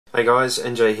Hey guys,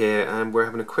 NJ here, and we're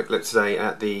having a quick look today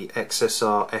at the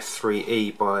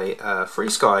XSRF3E by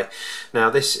FrSky. Now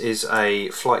this is a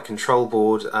flight control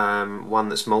board, one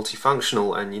that's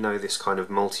multifunctional, and you know this kind of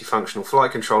multifunctional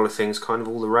flight controller thing's kind of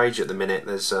all the rage at the minute.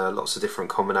 There's lots of different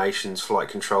combinations, flight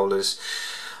controllers,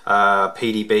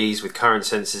 PDBs with current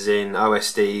sensors in,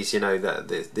 OSDs. You know that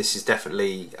this is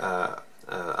definitely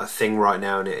a thing right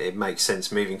now, and it makes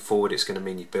sense moving forward. It's going to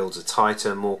mean your builds are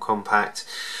tighter, more compact.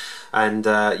 And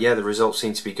yeah, the results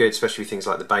seem to be good, especially things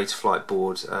like the Betaflight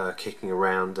board kicking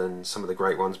around, and some of the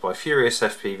great ones by Furious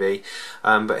FPV.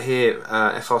 But here,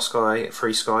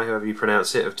 FrSky, however you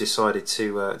pronounce it, have decided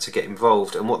to get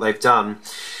involved. And what they've done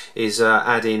is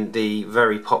add in the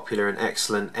very popular and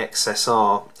excellent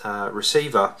XSR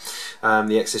receiver.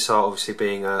 The XSR obviously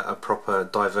being a proper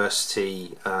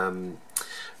diversity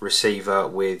receiver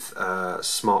with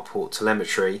smart port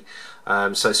telemetry.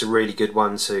 So it's a really good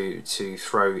one to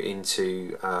throw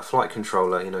into flight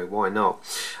controller. You know, why not?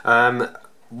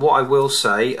 What I will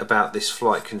say about this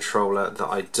flight controller that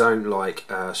I don't like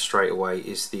straight away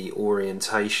is the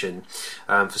orientation.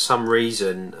 For some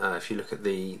reason, if you look at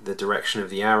the direction of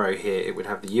the arrow here, it would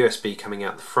have the USB coming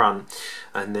out the front,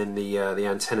 and then the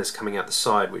antennas coming out the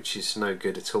side, which is no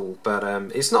good at all. But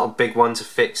it's not a big one to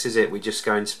fix, is it? We just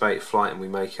go into Betaflight and we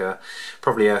make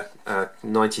probably a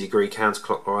 90-degree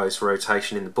counterclockwise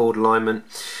rotation in the board alignment,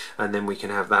 and then we can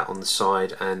have that on the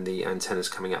side and the antennas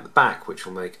coming out the back, which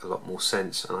will make a lot more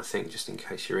sense. And I think, just in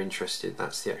case you're interested,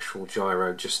 that's the actual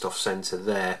gyro just off center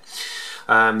there.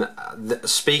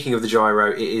 Speaking of the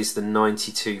gyro, it is the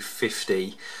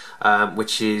 9250,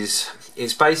 which is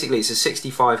basically a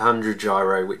 6500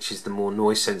 gyro, which is the more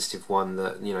noise sensitive one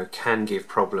that, you know, can give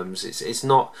problems. It's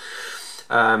not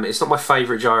my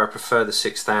favourite gyro. I prefer the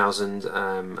 6000,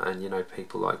 and you know,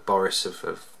 people like Boris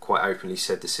have quite openly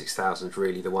said the 6000 is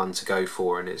really the one to go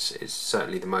for, and it's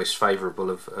certainly the most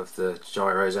favourable of the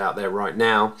gyros out there right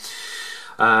now.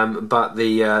 But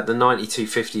the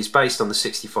 9250 is based on the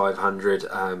 6500.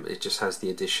 It just has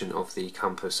the addition of the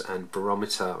compass and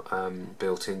barometer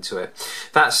built into it.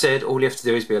 That said, all you have to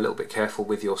do is be a little bit careful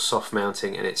with your soft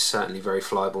mounting, and it's certainly very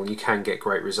flyable, and you can get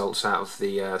great results out of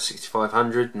the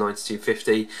 6500,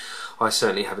 9250. I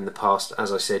certainly have in the past.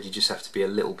 As I said, you just have to be a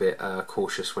little bit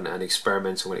cautious and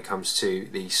experimental when it comes to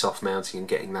the soft mounting and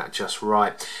getting that just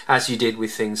right, as you did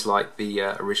with things like the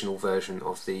original version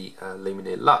of the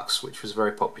Lumineer Lux, which was a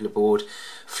very popular board,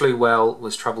 flew well,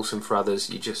 was troublesome for others.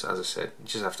 You just, as I said, you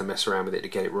just have to mess around with it to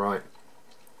get it right.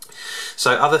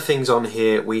 So other things on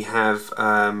here, we have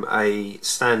a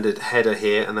standard header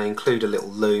here, and they include a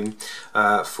little loom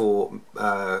for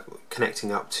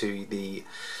connecting up to the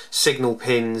signal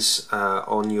pins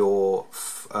on your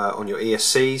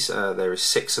ESCs. There is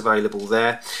 6 available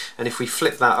there, and if we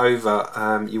flip that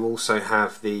over, you also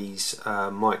have these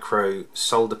micro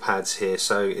solder pads here.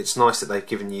 So it's nice that they've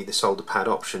given you the solder pad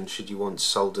option should you want to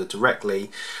solder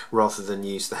directly rather than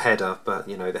use the header. But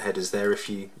you know, the header's there if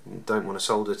you don't want to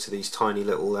solder to these tiny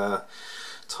little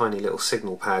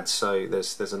signal pads, so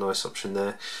there's a nice option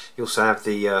there. You also have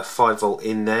the 5V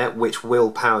in there, which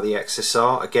will power the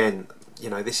XSR. Again, you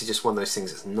know, this is just one of those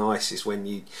things that's nice, is when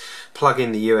you plug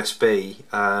in the USB,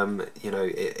 you know,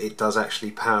 it does actually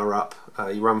power up.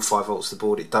 You run 5V to the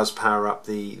board, it does power up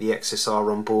the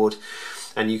XSR on board,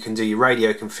 and you can do your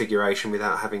radio configuration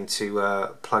without having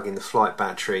to plug in the flight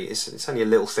battery. It's only a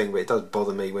little thing, but it does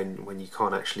bother me when you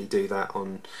can't actually do that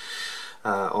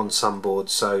on some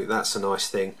boards, so that's a nice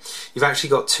thing. You've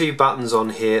actually got 2 buttons on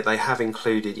here. They have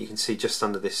included, you can see just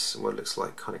under this, what looks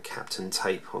like kind of Captain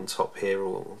tape on top here,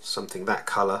 or something that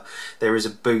colour. There is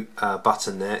a boot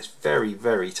button there. It's very,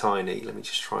 very tiny. Let me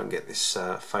just try and get this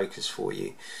focus for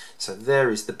you. So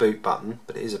there is the boot button,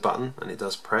 but it is a button and it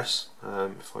does press.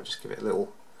 If I just give it a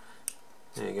little,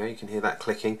 there you go, you can hear that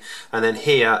clicking. And then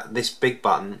here, this big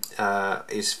button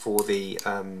is for the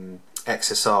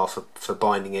XSR for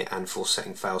binding it, and for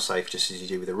setting failsafe, just as you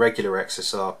do with a regular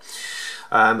XSR.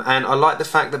 And I like the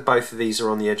fact that both of these are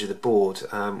on the edge of the board.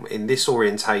 In this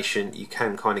orientation, you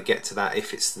can kind of get to that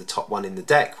if it's the top one in the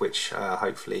deck, which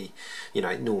hopefully, you know,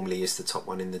 it normally is the top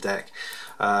one in the deck.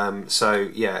 So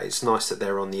yeah, it's nice that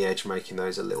they're on the edge, making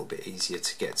those a little bit easier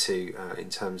to get to in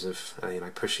terms of you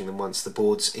know, pushing them once the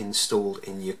board's installed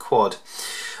in your quad.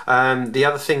 The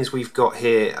other things we've got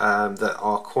here that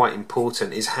are quite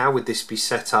important is how would this be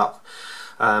set up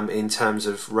in terms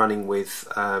of running with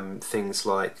things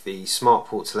like the smart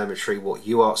port telemetry, what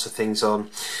UARTs are things on.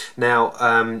 Now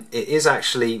it is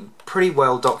actually pretty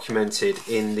well documented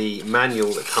in the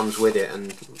manual that comes with it,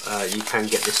 and you can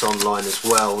get this online as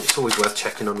well. It's always worth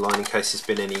checking online in case there's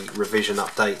been any revision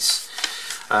updates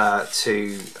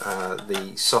to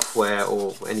the software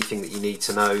or anything that you need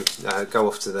to know, go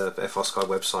off to the FrSky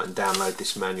website and download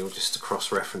this manual just to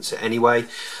cross-reference it anyway.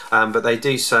 But they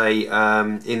do say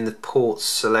in the ports,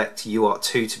 select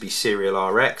UART2 to be serial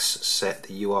RX, set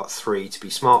the UART3 to be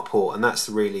smart port, and that's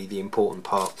really the important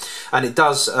part. And it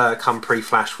does come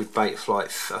pre-flashed with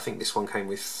Betaflight. I think this one came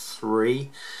with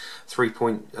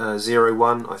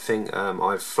 3.01. I think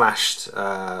I've flashed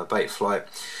Betaflight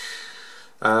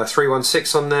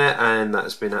 316 on there, and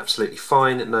that's been absolutely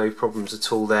fine, no problems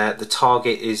at all there. The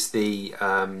target is the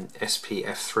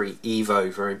SPF3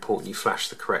 Evo, very important you flash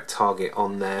the correct target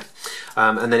on there.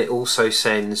 And then it also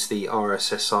sends the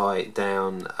RSSI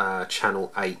down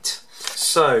channel 8.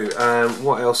 So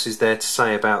what else is there to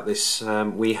say about this?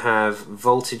 We have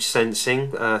voltage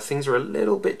sensing. Things are a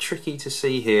little bit tricky to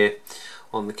see here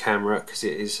on the camera because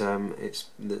it is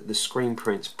the screen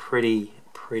print's pretty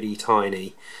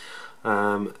tiny.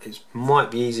 It might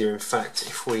be easier in fact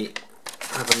if we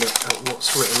have a look at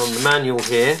what's written on the manual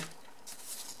here.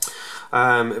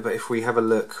 But if we have a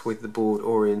look with the board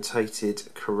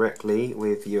orientated correctly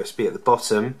with the USB at the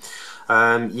bottom,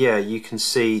 yeah, you can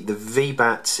see the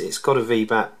VBAT. It's got a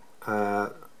VBAT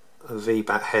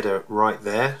header right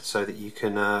there, so that you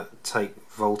can take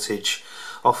voltage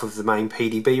off of the main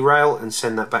PDB rail and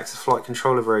send that back to the flight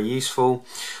controller. Very useful.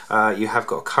 You have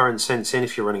got a current sense in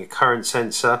if you're running a current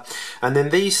sensor, and then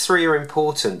these three are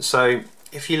important. So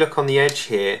if you look on the edge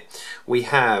here, we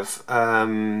have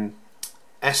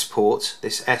S port.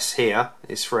 This S here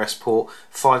is for S port,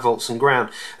 5 volts and ground,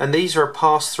 and these are a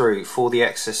pass-through for the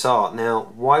XSR.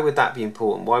 Now, why would that be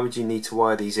important? Why would you need to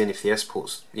wire these in if the S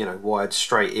port's, you know, wired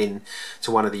straight in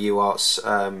to one of the UARTs?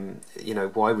 You know,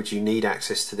 why would you need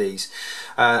access to these?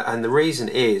 And the reason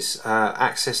is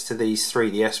access to these three,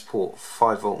 the S port,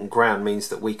 5 volt and ground, means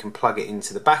that we can plug it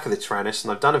into the back of the Tyrannus,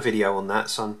 and I've done a video on that,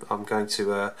 so I'm going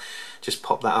to just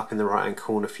pop that up in the right hand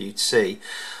corner for you to see.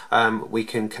 We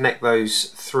can connect those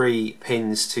 3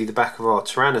 pins to the back of our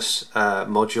Tyrannus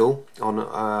module on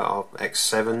our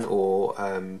X7 or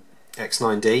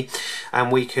X9D,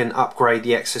 and we can upgrade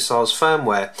the XSR's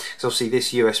firmware, because obviously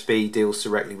this USB deals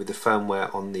directly with the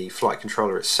firmware on the flight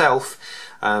controller itself,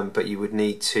 but you would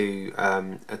need to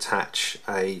attach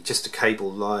just a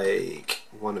cable like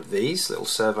one of these little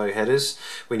servo headers.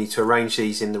 We need to arrange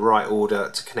these in the right order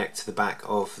to connect to the back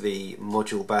of the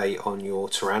module bay on your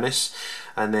Tyrannus,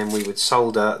 and then we would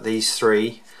solder these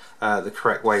three the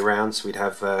correct way round. So we'd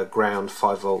have ground,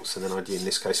 5 volts, and then in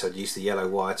this case I'd use the yellow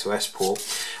wire to S port,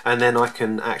 and then I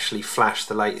can actually flash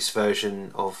the latest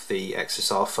version of the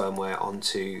XSR firmware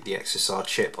onto the XSR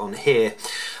chip on here.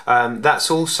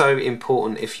 That's also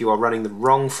important if you are running the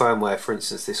wrong firmware. For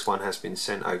instance, this one has been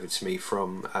sent over to me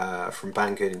from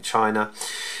Banggood in China,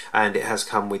 and it has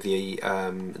come with the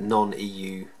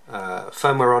non-EU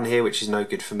firmware on here, which is no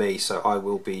good for me, so I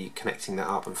will be connecting that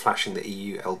up and flashing the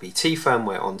EU LBT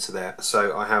firmware onto there.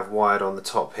 So I have wired on the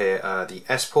top here the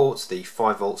S ports, the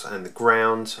 5 volts and the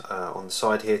ground on the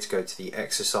side here to go to the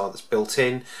XSR that's built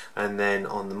in, and then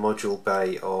on the module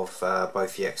bay of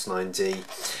both the X9D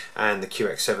and the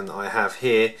QX7 that I have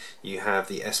here, you have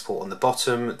the S port on the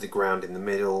bottom, the ground in the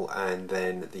middle, and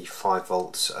then the 5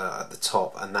 volts at the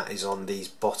top, and that is on these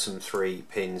bottom 3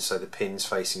 pins, so the pins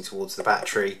facing towards the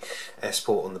battery, S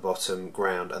port on the bottom,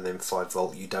 ground, and then 5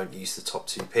 volt. You don't use the top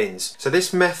 2 pins. So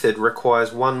this method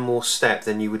requires one more step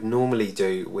than you would normally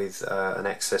do with an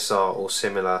XSR or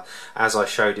similar, as I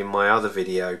showed in my other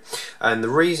video, and the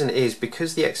reason is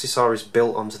because the XSR is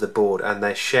built onto the board and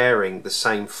they're sharing the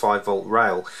same 5 volt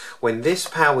rail. When this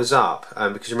powers up,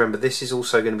 because remember this is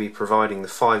also going to be providing the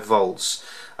 5 volts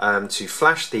to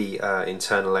flash the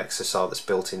internal XSR that's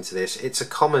built into this. It's a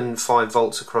common 5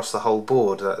 volts across the whole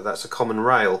board. That's a common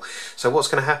rail. So what's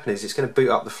going to happen is it's going to boot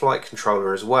up the flight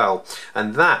controller as well,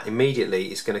 and that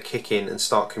immediately is going to kick in and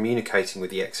start communicating with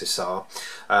the XSR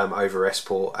over S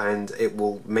port, and it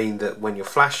will mean that when you're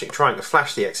trying to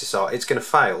flash the XSR, it's going to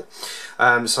fail.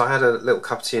 So I had a little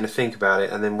cup of tea and a think about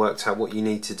it, and then worked out what you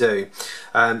need to do.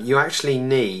 You actually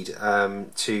need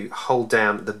to hold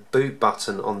down the boot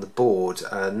button on the board,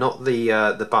 not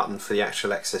the button for the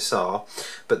actual XSR,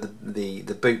 but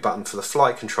the boot button for the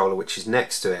flight controller, which is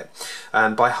next to it.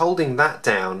 By holding that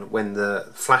down when the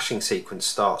flashing sequence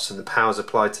starts and the power is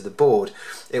applied to the board,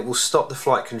 it will stop the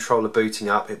flight controller booting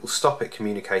up, it will stop it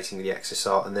communicating with the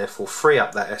XSR, and therefore free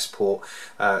up that S port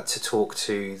to talk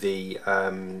to the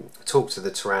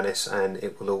Tyrannus, and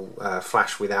it will all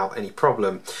flash without any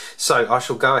problem. So I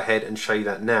shall go ahead and show you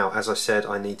that now. As I said,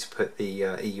 I need to put the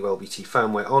EU LBT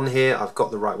firmware on here. I've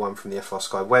got the right one from the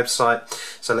FrSky website.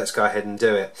 So let's go ahead and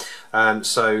do it.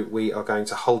 So we are going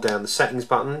to hold down the settings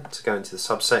button to go into the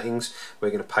sub settings.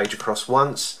 We're going to page across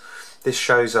once. This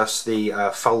shows us the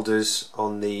folders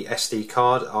on the SD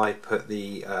card. I put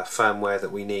the firmware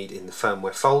that we need in the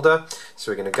firmware folder,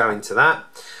 so we're going to go into that,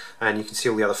 and you can see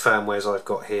all the other firmwares I've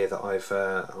got here that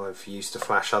I've used to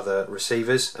flash other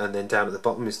receivers, and then down at the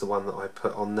bottom is the one that I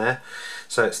put on there.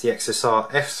 So it's the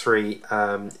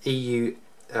XSRF3E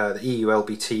the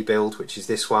EULBT build, which is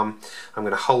this one. I'm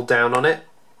going to hold down on it,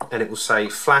 and it will say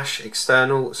flash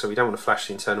external, so we don't want to flash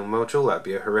the internal module, that would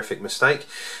be a horrific mistake.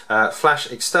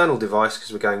 Flash external device,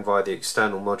 because we're going via the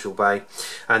external module bay.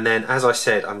 And then, as I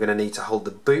said, I'm going to need to hold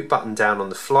the boot button down on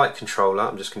the flight controller.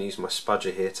 I'm just going to use my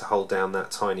spudger here to hold down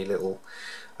that tiny little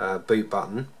boot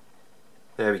button.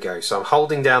 There we go, so I'm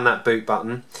holding down that boot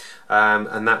button,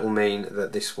 and that will mean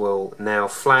that this will now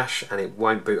flash and it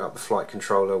won't boot up the flight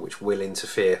controller, which will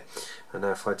interfere. And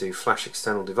now if I do flash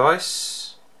external device,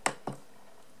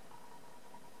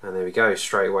 and there we go,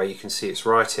 straight away you can see it's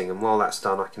writing, and while that's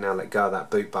done I can now let go of that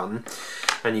boot button,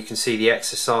 and you can see the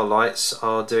XSR lights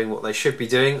are doing what they should be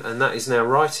doing, and that is now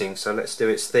writing. So let's do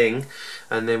its thing,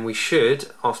 and then we should,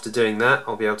 after doing that,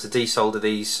 I'll be able to desolder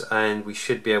these, and we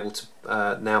should be able to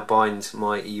now bind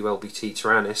my EULBT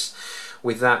Tyrannus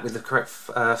with the correct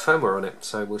firmware on it,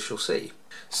 so we shall see.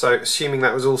 So assuming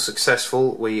that was all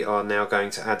successful, we are now going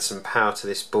to add some power to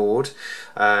this board.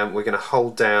 We're going to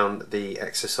hold down the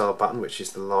XSR button, which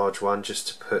is the large one, just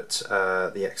to put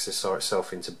the XSR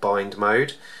itself into bind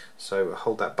mode. So we'll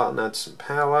hold that button, add some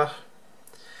power,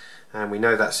 and we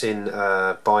know that's in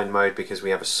bind mode because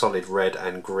we have a solid red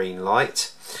and green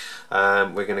light.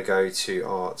 We're going to go to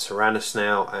our Tyrannus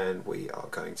now, and we are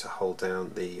going to hold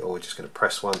down or we're just going to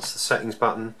press once the settings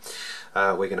button.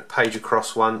 We're going to page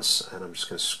across once, and I'm just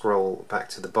going to scroll back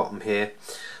to the bottom here,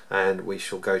 and we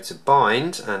shall go to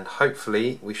bind, and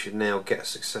hopefully we should now get a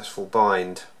successful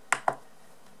bind.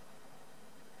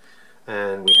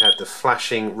 And we had the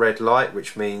flashing red light,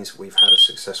 which means we've had a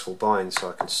successful bind,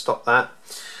 so I can stop that.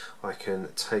 I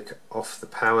can take off the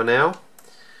power now,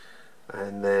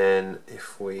 and then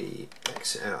if we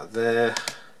exit out of there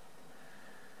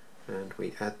and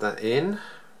we add that in,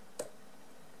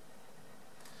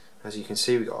 as you can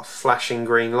see we've got a flashing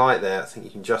green light there. I think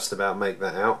you can just about make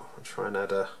that out. I'll try and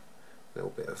add a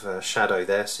little bit of shadow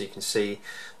there so you can see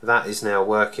that is now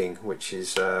working, which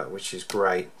is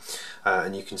great.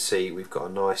 And you can see we've got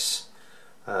a nice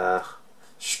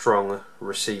strong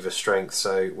receiver strength,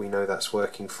 so we know that's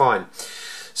working fine.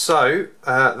 So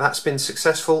that's been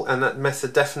successful, and that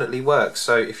method definitely works.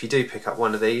 So if you do pick up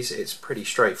one of these, it's pretty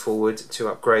straightforward to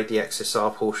upgrade the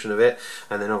XSR portion of it,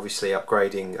 and then obviously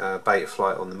upgrading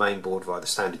Betaflight on the main board via the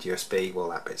standard USB, well,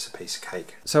 that bit's a piece of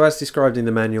cake. So as described in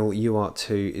the manual,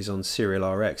 UART2 is on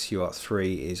serial RX,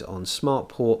 UART3 is on smart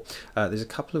port. There's a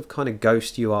couple of kind of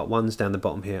ghost UART1s down the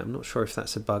bottom here. I'm not sure if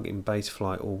that's a bug in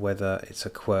Betaflight or whether it's a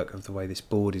quirk of the way this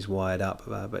board is wired up,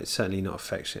 but it's certainly not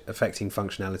affecting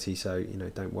functionality, so you know,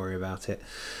 don't worry about it.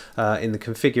 In the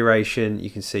configuration, you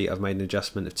can see I've made an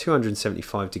adjustment of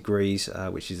 275 degrees,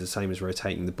 which is the same as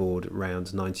rotating the board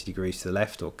around 90 degrees to the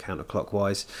left or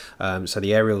counterclockwise. So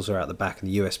the aerials are out the back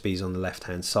and the USBs on the left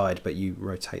hand side, but you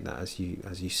rotate that as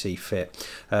you see fit.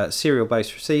 Serial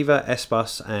based receiver,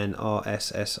 S-Bus and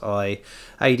RSSI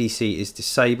ADC is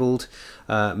disabled.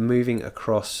 Moving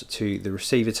across to the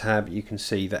receiver tab, you can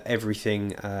see that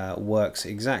everything works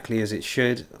exactly as it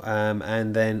should,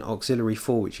 and then auxiliary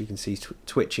 4, which you can see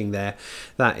twitching there,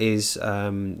 that is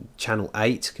channel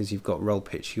 8, because you've got roll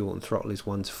pitch, yaw and throttle is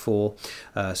 1 to 4,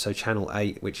 so channel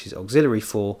 8, which is auxiliary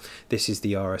 4, this is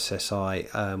the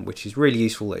RSSI, which is really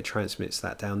useful that it transmits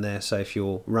that down there. So if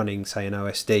you're running, say, an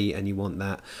OSD and you want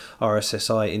that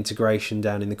RSSI integration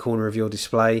down in the corner of your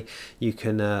display, you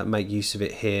can make use of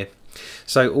it here.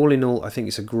 So all in all, I think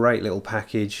it's a great little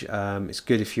package. It's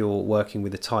good if you're working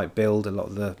with a tight build. A lot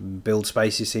of the build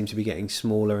spaces seem to be getting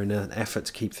smaller in an effort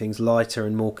to keep things lighter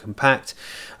and more compact.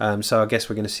 So I guess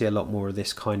we're going to see a lot more of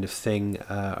this kind of thing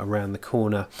around the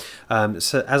corner.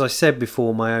 So as I said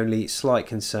before, my only slight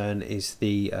concern is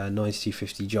the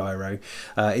 9250 gyro.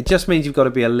 It just means you've got to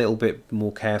be a little bit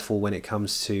more careful when it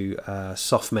comes to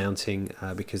soft mounting,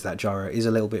 because that gyro is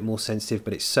a little bit more sensitive,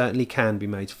 but it certainly can be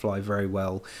made to fly very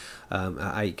well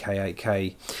at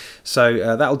 8K.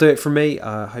 So that'll do it from me.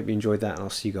 I hope you enjoyed that, and I'll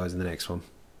see you guys in the next one.